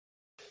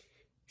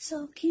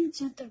So,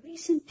 Cancer, the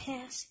recent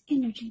past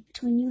energy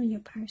between you and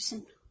your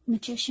person,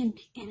 Magician,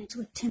 and it's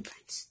with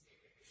Temperance.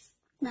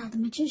 Now, the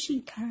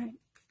Magician card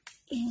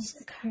is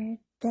a card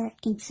that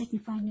can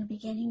signify new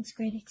beginnings,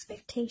 great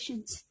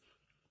expectations.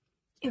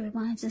 It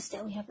reminds us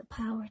that we have the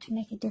power to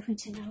make a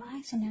difference in our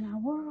lives and in our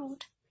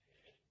world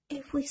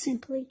if we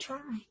simply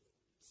try.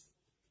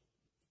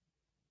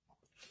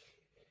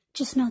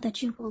 Just know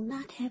that you will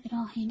not have it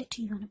all handed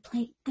to you on a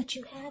plate, but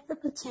you have the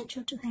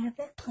potential to have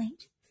that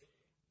plate.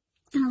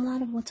 And a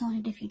lot of what's on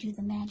it if you do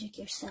the magic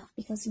yourself,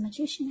 because the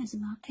Magician is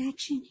about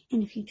action,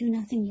 and if you do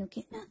nothing, you'll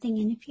get nothing.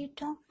 And if you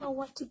don't know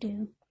what to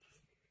do,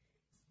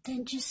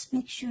 then just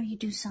make sure you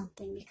do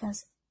something,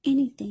 because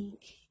anything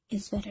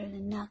is better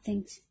than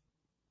nothing.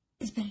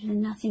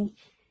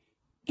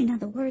 In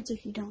other words,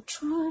 if you don't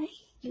try,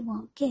 you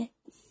won't get.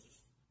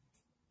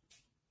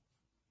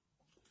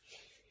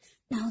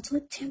 Now it's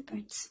with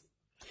Temperance.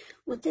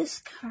 With this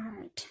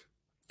card,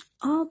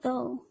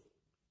 although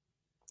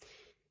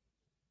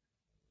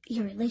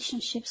your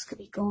relationships could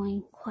be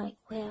going quite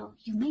well,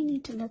 you may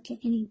need to look at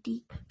any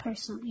deep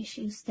personal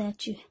issues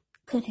that you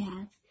could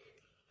have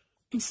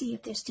and see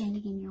if they're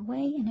standing in your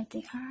way, and if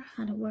they are,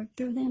 how to work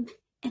through them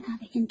and how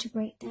to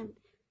integrate them.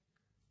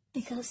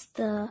 Because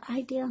the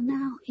ideal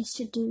now is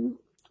to do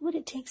what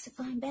it takes to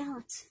find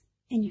balance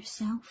in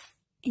yourself,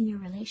 in your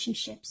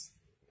relationships,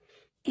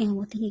 and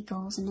with any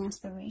goals and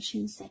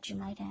aspirations that you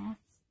might have.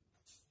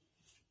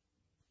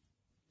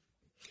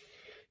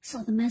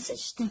 So the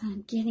message that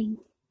I'm getting,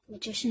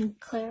 Magician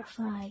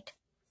clarified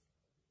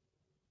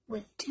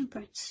with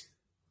Temperance,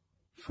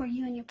 for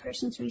you and your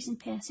person's recent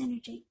past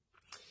energy.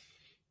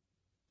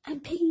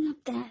 I'm picking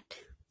up that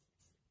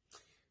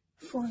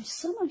for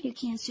some of you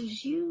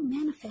Cancers, you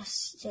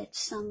manifested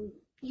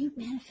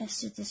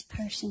this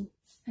person,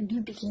 a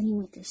new beginning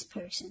with this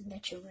person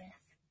that you're with.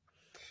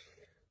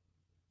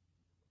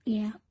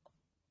 Yeah.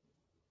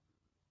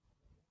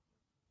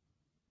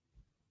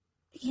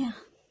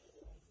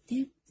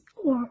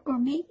 Or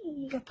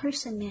maybe your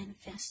person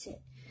manifested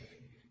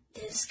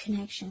this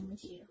connection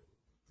with you.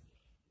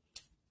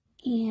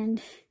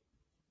 And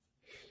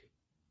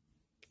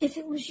if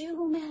it was you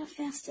who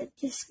manifested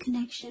this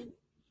connection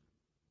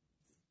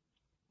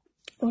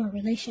or a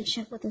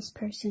relationship with this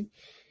person,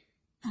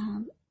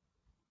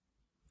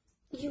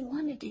 you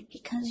wanted it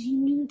because you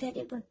knew that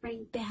it would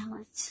bring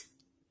balance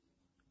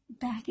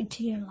back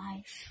into your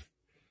life.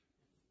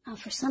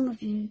 For some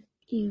of you,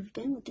 you've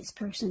been with this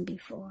person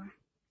before,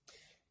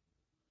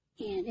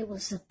 and it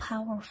was a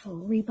powerful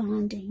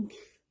rebonding,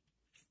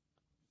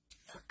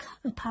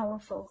 a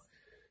powerful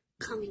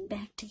coming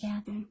back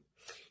together.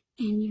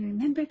 And you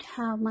remembered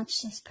how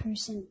much this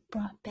person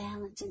brought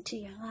balance into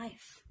your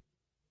life.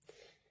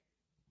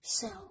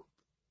 So,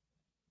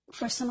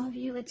 for some of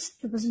you, it's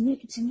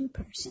a new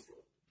person.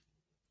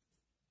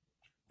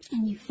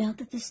 And you felt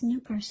that this new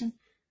person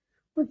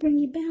would bring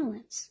you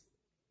balance.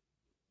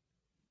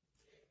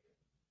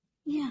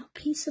 Yeah,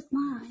 peace of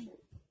mind.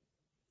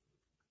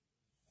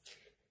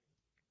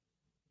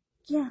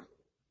 Yeah.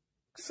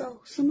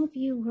 So some of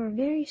you were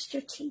very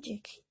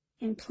strategic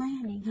in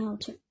planning how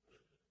to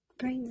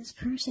bring this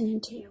person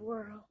into your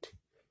world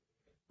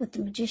with the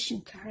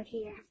Magician card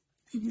here.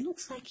 And it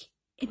looks like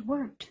it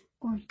worked,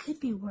 or it could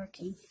be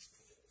working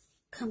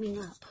coming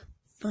up.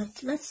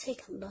 But let's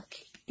take a look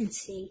and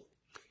see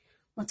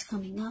what's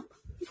coming up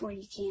for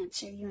you,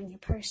 Cancer, you and your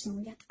person.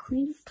 We got the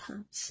Queen of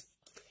Cups,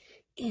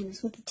 and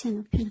it's with the Ten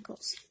of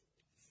Pentacles.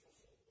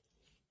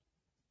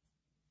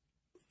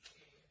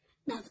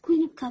 Now, the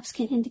Queen of Cups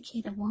can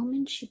indicate a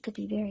woman. She could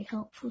be very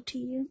helpful to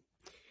you.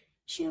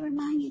 She'll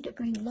remind you to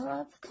bring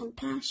love,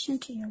 compassion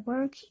to your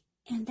work,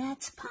 and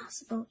that's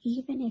possible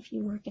even if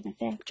you work in a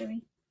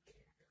factory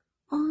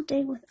all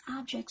day with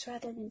objects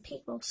rather than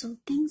people. So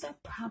things are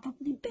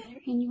probably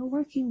better in your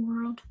working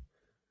world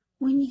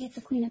when you get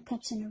the Queen of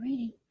Cups in a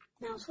reading.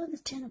 Now, it's with the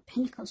Ten of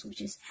Pentacles,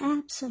 which is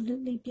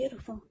absolutely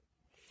beautiful.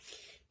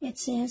 It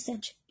says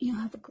that you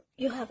have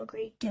a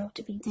great deal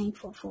to be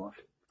thankful for.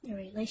 Your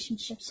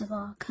relationships of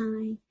all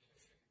kind,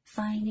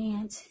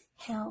 finance,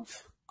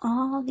 health,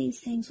 all these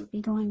things will be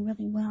going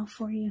really well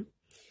for you.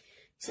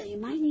 So you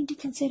might need to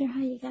consider how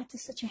you got to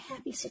such a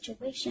happy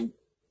situation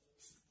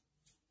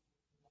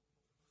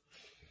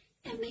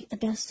and make the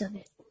best of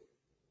it.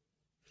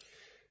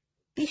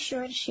 Be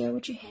sure to share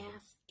what you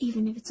have,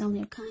 even if it's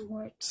only a kind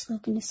word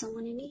spoken to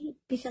someone in need,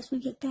 because we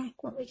get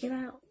back what we give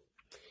out.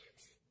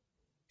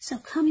 So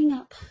coming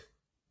up,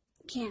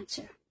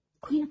 Cancer,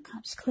 Queen of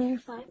Cups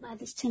clarified by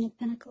this Ten of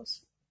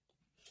Pentacles.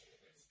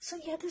 So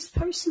yeah, this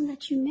person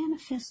that you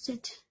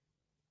manifested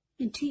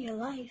into your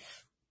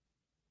life,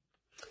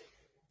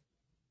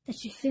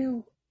 that you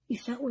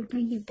felt would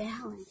bring you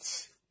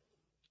balance,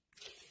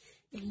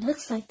 it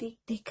looks like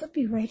they could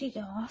be ready to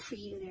offer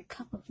you their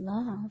cup of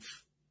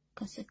love,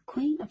 because the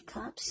Queen of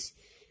Cups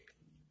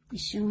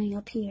is showing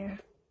up here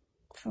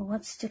for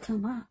what's to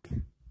come up.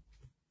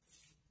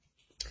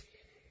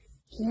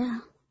 Yeah,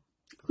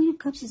 the Queen of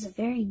Cups is a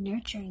very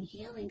nurturing,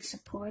 healing,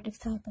 supportive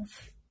type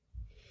of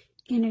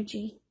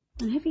energy.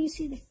 Whenever you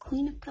see the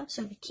Queen of Cups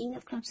or the King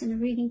of Cups in a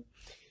reading,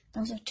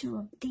 Those are two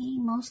of the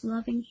most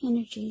loving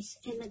energies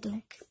in the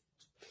deck.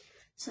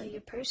 So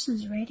your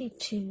person's ready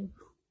to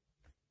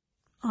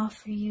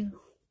offer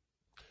you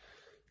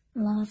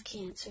love,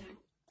 Cancer.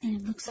 And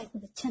it looks like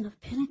with the Ten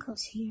of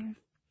Pentacles here,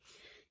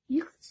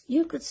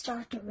 you could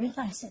start to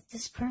realize that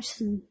this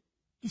person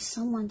is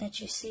someone that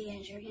you see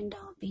as your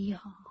end-all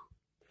be-all.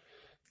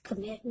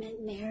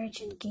 Commitment,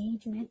 marriage,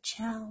 engagement,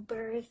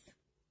 childbirth.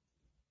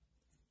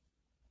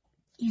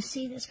 You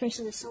see this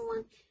person as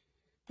someone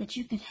that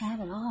you could have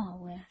it all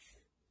with.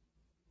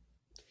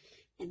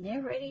 And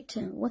they're ready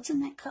to, what's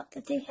in that cup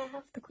that they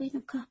have? The Queen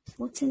of Cups.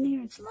 What's in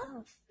there? It's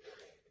love.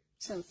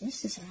 So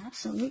this is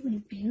absolutely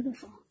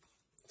beautiful.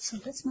 So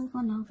let's move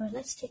on over.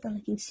 Let's take a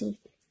look and see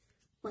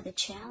what the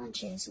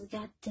challenge is. We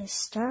got this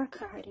Star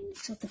card, and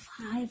it's with the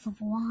Five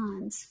of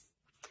Wands.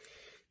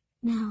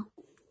 Now,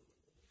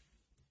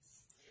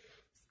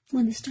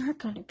 when the Star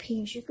card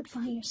appears, you could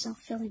find yourself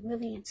feeling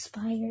really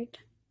inspired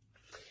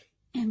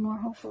and more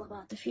hopeful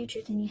about the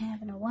future than you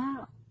have in a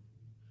while.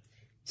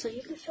 So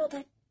you could feel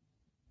that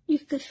you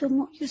could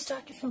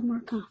start to feel more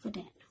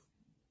confident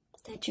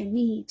that your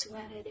needs,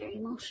 whether they're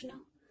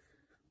emotional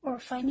or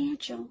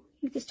financial,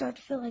 you could start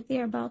to feel like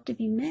they're about to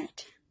be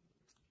met.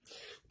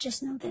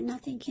 Just know that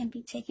nothing can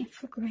be taken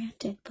for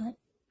granted, but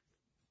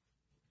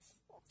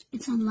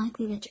it's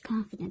unlikely that your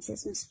confidence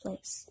is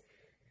misplaced.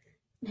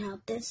 Now,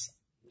 this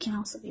can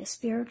also be a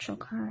spiritual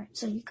card,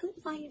 so you could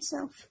find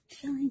yourself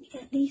feeling,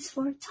 at least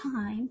for a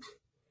time,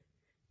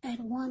 at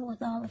one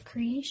with all of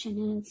creation,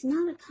 and it's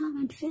not a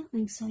common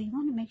feeling, so you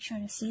want to make sure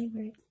to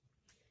savor it.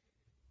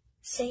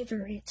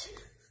 Savor it.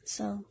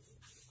 So,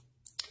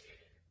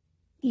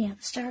 yeah,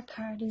 the Star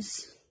card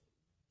is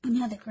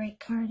another great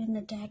card in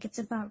the deck. It's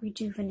about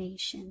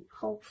rejuvenation,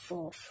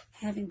 hopeful,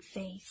 having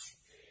faith,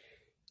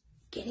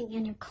 getting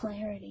inner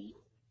clarity.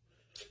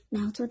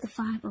 Now it's with the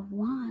Five of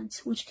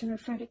Wands, which can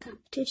refer to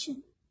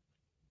competition.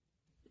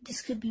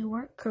 This could be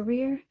work,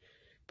 career,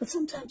 but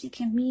sometimes it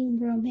can mean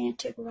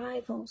romantic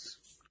rivals.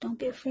 Don't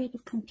be afraid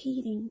of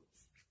competing.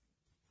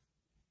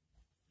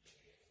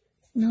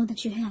 Know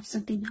that you have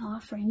something to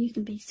offer and you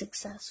can be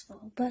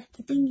successful. But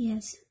the thing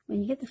is,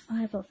 when you get the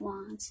Five of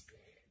Wands,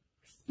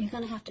 you're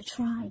going to have to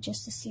try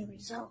just to see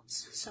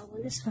results. So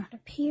when this card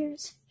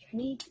appears, your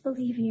need to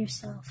believe in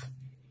yourself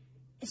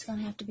is going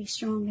to have to be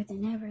stronger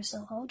than ever.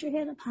 So hold your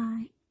head up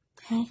high.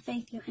 Have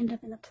faith you'll end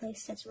up in the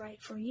place that's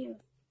right for you.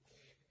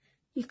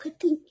 You could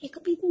be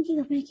thinking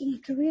of making a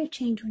career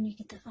change when you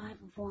get the Five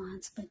of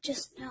Wands, but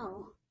just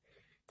know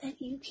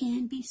that you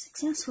can be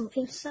successful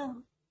if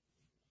so.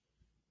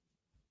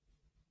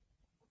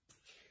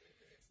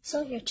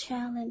 So your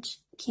challenge,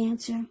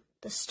 Cancer,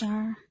 the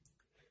Star,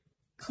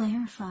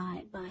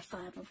 clarified by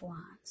Five of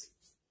Wands.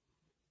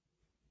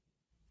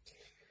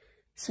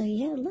 So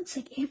yeah, it looks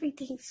like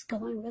everything's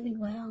going really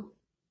well.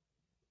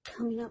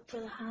 Coming up for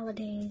the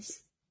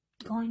holidays,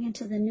 going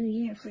into the new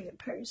year for your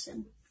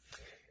person.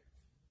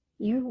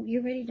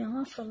 You're ready to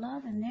offer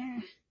love, and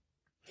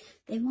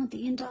they want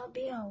the end all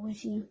be all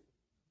with you.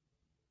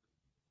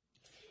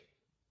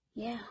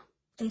 Yeah,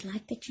 they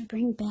like that you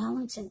bring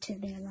balance into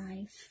their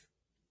life.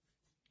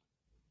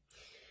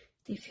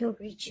 They feel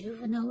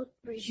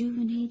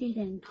rejuvenated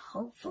and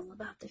hopeful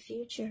about the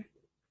future.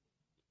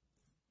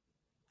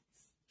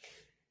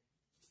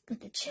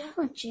 But the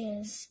challenge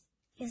is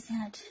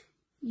that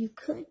you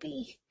could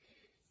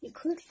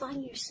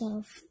find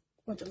yourself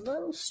with a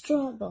little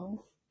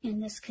struggle in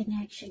this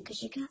connection,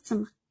 because you got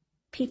some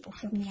people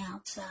from the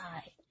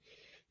outside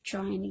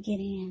trying to get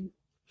in.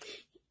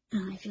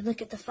 If you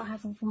look at the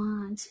Five of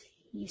Wands,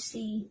 you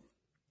see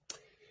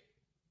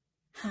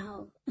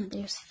how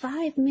there's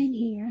 5 men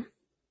here.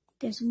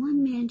 There's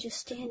 1 man just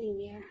standing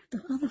there.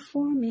 The other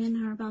 4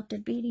 men are about to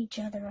beat each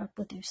other up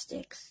with their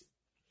sticks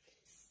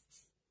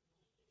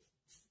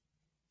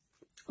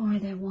or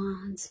their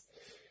wands.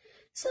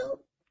 So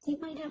you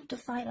might have to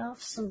fight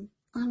off some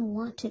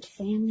unwanted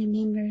family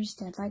members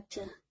that like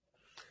to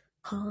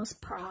cause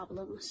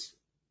problems.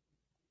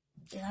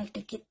 They like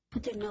to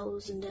put their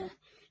nose into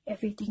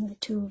everything the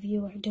two of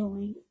you are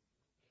doing.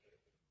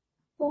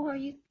 Or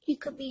you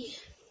could be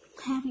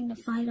having to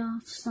fight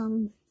off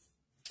some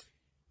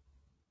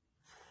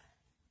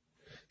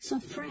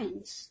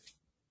friends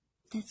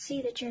that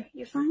see that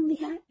you're finally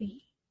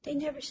happy. They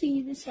never seen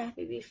you this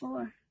happy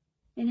before.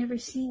 They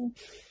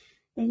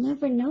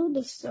never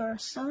noticed or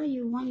saw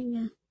you wanting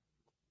to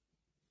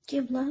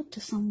give love to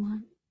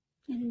someone,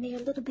 and they're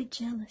a little bit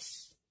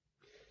jealous.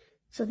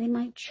 So they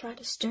might try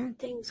to stir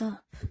things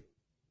up.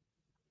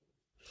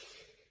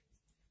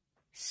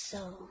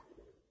 So,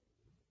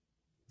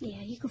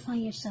 yeah, you can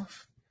find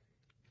yourself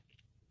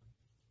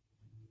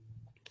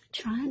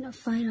trying to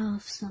fight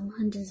off some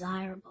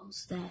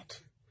undesirables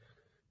that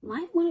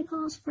might want to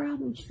cause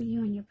problems for you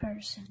and your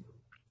person.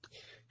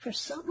 For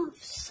some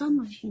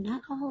of you,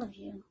 not all of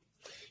you,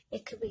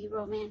 it could be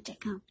romantic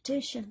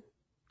competition.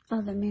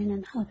 Other men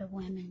and other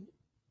women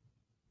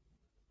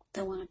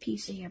that want a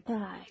piece of your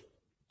pie.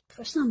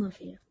 For some of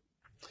you.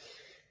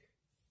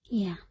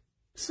 Yeah.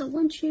 So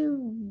once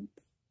you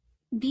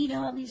beat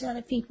all these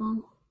other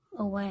people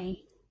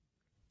away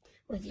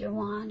with your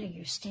wand or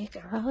your stick,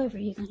 or however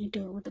you're going to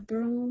do it, with a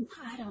broom.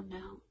 I don't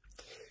know.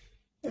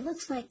 It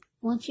looks like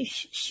once you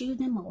shoo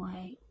them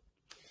away,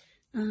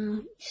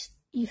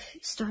 you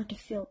start to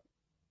feel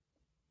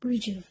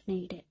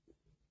rejuvenated.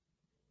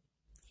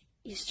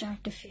 You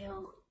start to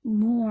feel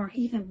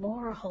even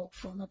more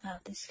hopeful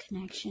about this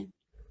connection.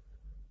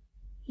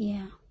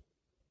 Yeah.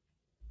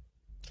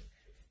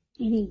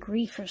 Any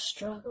grief or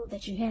struggle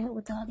that you had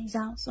with all these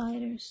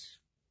outsiders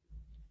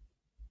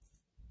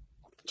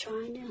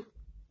trying to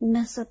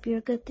mess up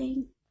your good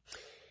thing,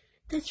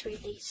 that's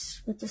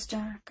released with the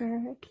Star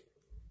card.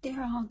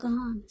 They're all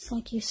gone. It's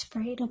like you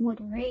sprayed them with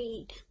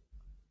Raid.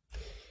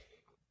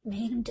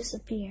 Made them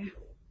disappear.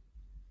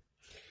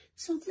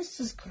 So this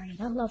is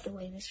great. I love the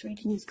way this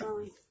reading is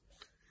going.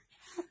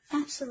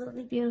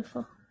 Absolutely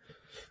beautiful.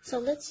 So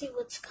let's see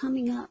what's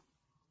coming up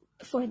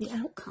for the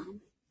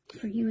outcome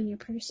for you and your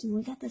person.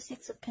 We got the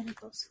Six of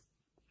Pentacles.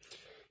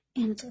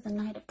 And it's with the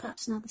Knight of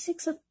Cups. Now the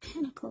Six of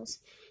Pentacles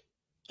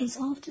is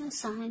often a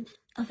sign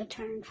of a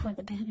turn for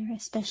the better,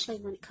 especially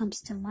when it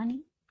comes to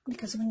money.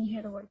 Because when you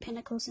hear the word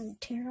Pentacles in the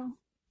tarot,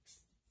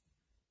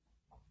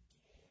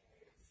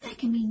 that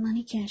can mean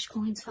money, cash,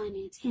 coins,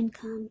 finance,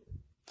 income.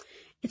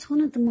 It's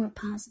one of the more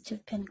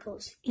positive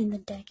pentacles in the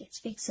deck. It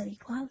speaks of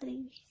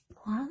equality,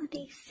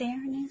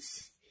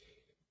 fairness,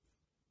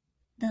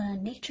 the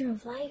nature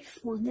of life.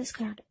 When this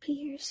card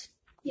appears,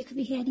 you could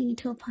be heading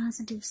into a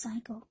positive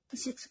cycle. The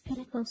Six of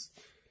Pentacles,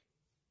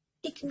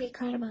 it can be a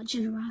card about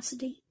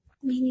generosity,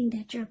 meaning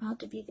that you're about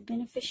to be the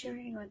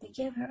beneficiary or the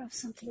giver of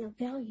something of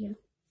value.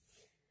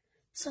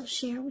 So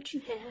share what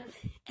you have,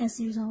 as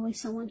there's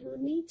always someone who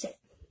needs it.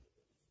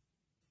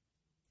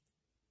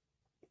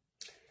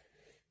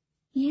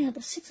 Yeah,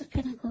 the Six of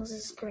Pentacles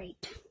is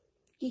great.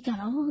 You got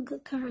all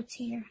good cards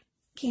here,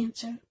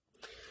 Cancer.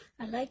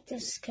 I like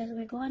this because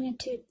we're going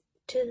into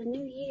the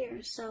new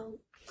year, so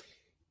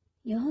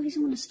you always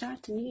want to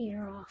start the new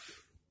year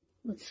off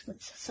with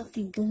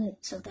something good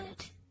so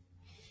that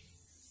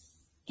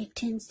it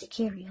tends to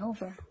carry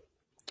over.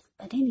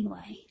 But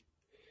anyway,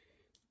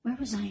 where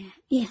was I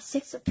at? Yeah,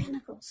 Six of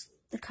Pentacles,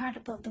 the card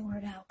above the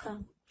word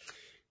outcome.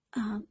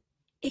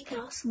 It could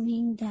also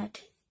mean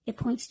that it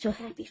points to a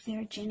happy,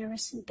 fair,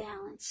 generous, and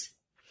balanced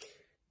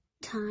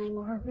time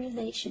or a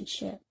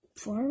relationship.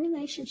 For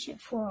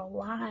a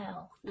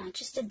while. Not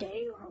just a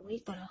day or a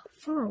week, but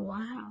for a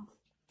while.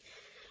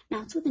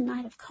 Now, it's with the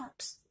Knight of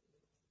Cups.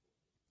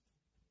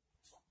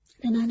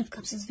 The Knight of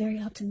Cups is very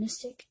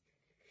optimistic.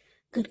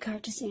 Good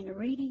card to see in a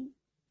reading.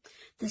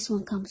 This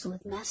one comes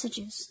with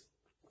messages.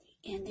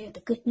 And they're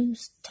the good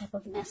news type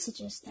of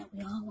messages that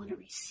we all want to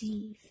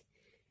receive.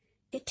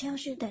 It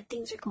tells you that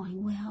things are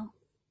going well.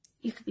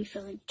 You could be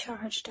feeling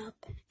charged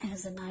up,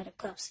 as the Knight of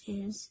Cups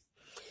is.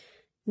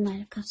 The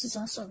Knight of Cups is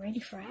also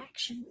ready for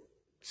action.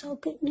 So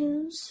good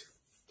news,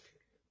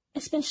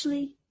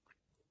 especially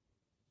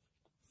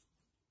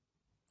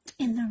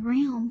in the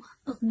realm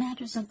of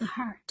matters of the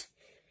heart.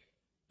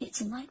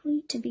 It's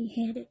likely to be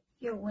headed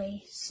your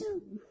way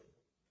soon.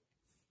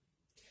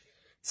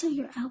 So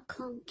your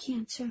outcome,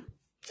 Cancer.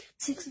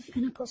 Six of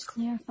Pentacles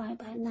clarified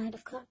by Knight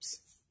of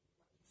Cups.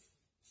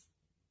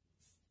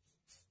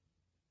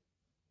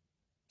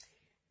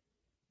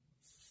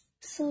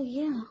 So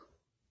yeah,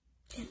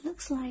 it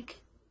looks like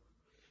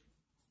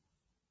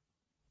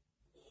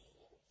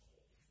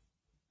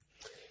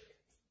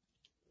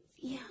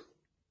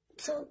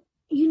so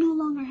you no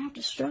longer have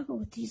to struggle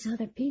with these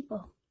other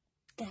people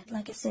that,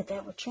 like I said,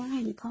 that were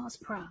trying to cause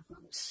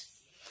problems.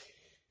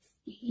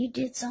 You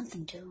did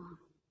something to them.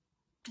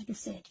 Like I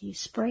said, you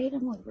sprayed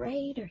them with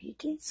Raid, or you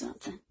did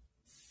something.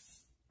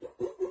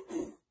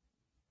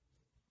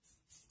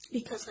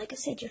 Because, like I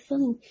said, you're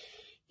feeling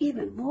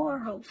even more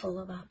hopeful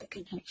about the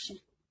connection.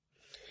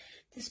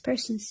 This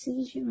person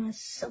sees you as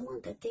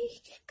someone that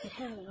they could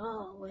have it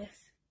all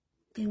with.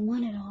 They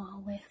want it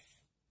all with.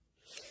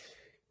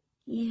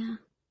 Yeah,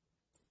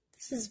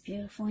 this is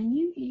beautiful, and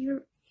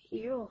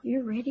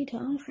you're ready to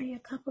offer your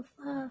cup of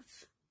love.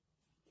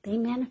 They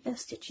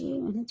manifested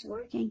you, and it's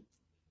working.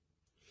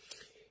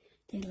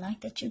 They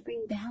like that you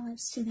bring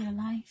balance to their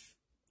life,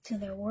 to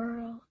their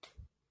world.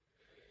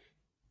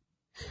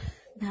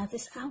 Now,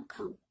 this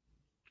outcome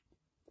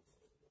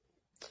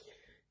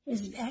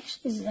is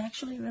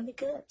actually really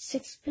good.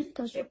 Six of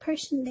Pentacles, your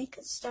person, they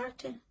could start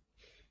to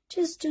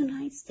just do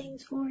nice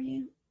things for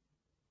you.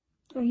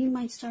 Or you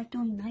might start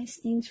doing nice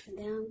things for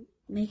them,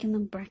 making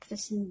them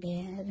breakfast in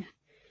bed,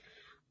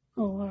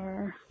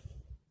 or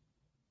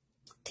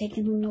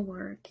taking them to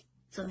work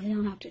so they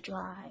don't have to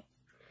drive,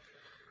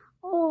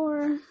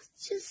 or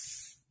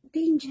just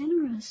being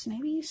generous.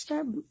 Maybe you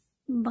start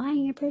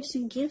buying your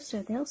person gifts,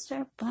 or they'll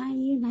start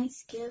buying you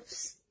nice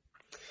gifts.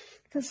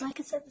 Because like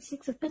I said, the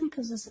Six of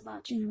Pentacles is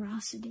about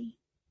generosity,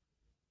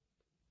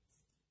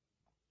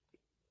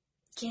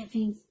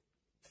 giving,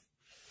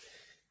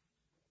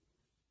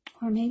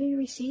 or maybe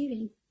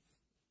receiving.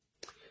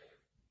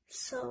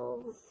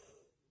 So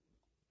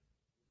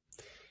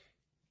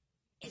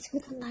it's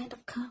with the Knight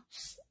of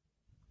Cups.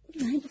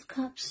 Knight of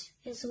Cups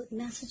is with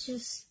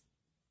messages,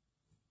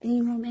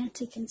 being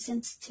romantic and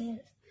sensitive,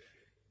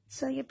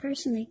 So your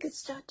person, they could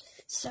start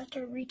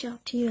to reach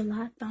out to you a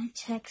lot by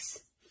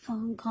text,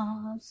 phone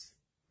calls,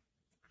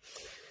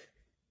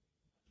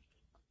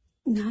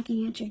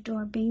 knocking at your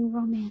door, being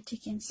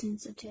romantic and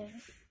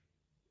sensitive.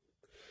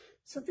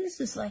 So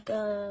this is like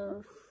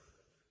a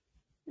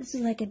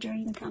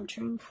dream come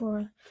true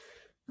for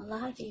a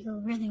lot of you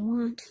who really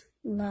want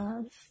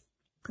love,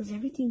 because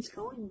everything's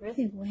going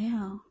really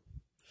well.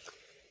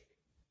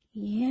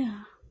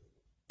 Yeah,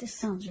 this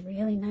sounds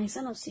really nice.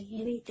 I don't see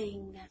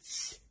anything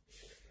that's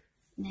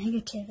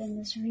negative in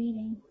this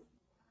reading.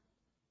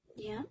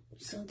 Yeah,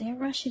 so they're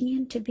rushing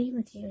in to be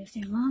with you. If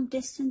they're long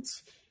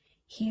distance,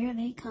 here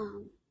they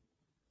come.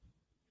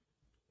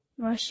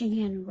 Rushing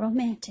in,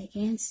 romantic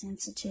and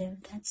sensitive.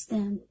 That's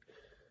them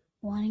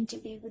wanting to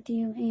be with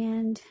you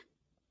and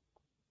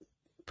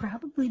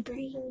probably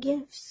bringing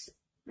gifts,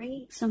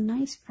 bringing some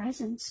nice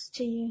presents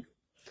to you.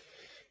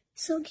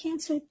 So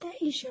Cancer, that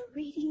is your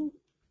reading.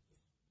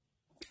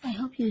 I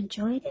hope you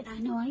enjoyed it. I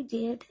know I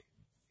did.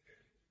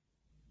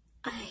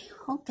 I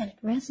hope that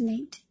it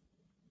resonated.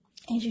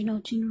 As you know,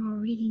 general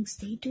readings,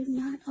 they do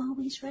not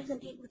always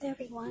resonate with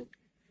everyone.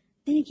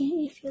 Then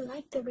again, if you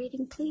like the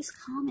reading, please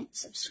comment,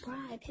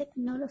 subscribe, hit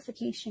the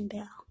notification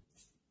bell.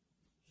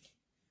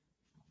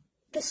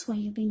 This way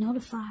you'll be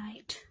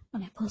notified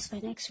when I post my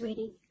next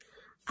reading.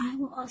 I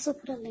will also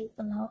put a link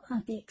below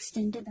of the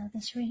extended of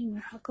this reading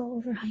where I'll go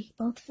over how you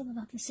both feel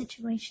about the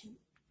situation.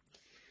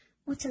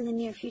 What's in the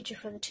near future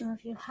for the two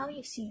of you? How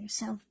you see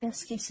yourself,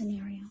 best case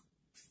scenario.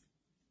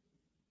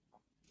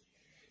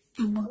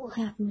 And what will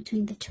happen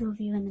between the two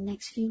of you in the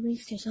next few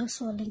weeks. There's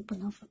also a link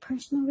below for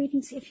personal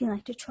readings if you'd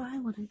like to try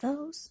one of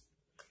those.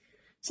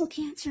 So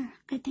Cancer,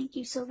 I thank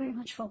you so very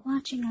much for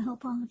watching. I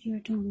hope all of you are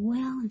doing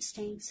well and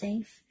staying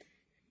safe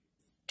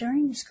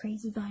during this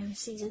crazy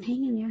virus season.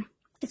 Hang in there.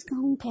 It's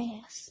going to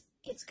pass.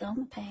 It's going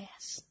to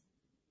pass.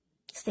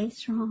 Stay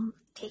strong.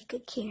 Take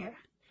good care.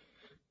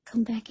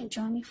 Come back and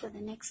join me for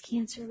the next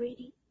Cancer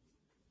reading.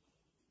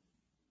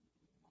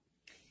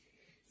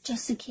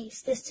 Just in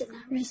case this did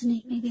not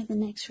resonate, maybe the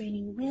next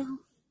reading will.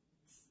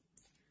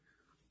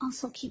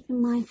 Also keep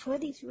in mind, for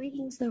these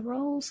readings, the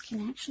roles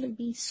can actually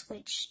be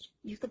switched.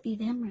 You could be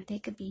them or they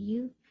could be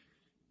you.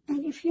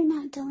 And if you're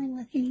not dealing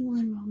with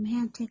anyone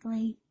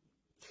romantically,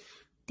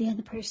 the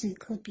other person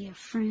could be a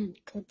friend,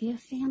 could be a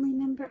family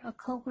member, a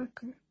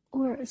coworker,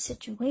 or a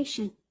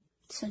situation.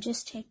 So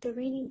just take the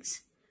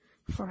readings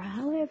for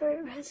however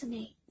it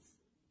resonates.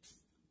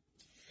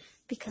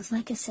 Because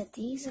like I said,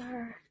 these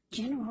are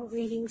general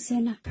readings,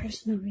 they're not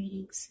personal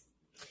readings.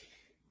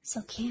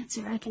 So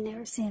Cancer, I can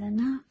never say it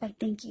enough. I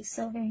thank you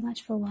so very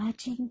much for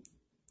watching.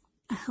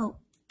 I hope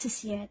to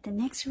see you at the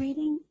next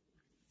reading.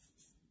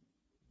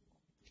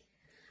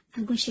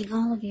 I'm wishing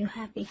all of you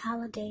happy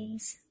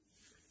holidays.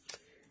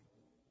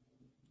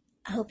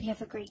 I hope you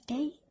have a great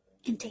day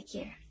and take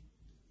care.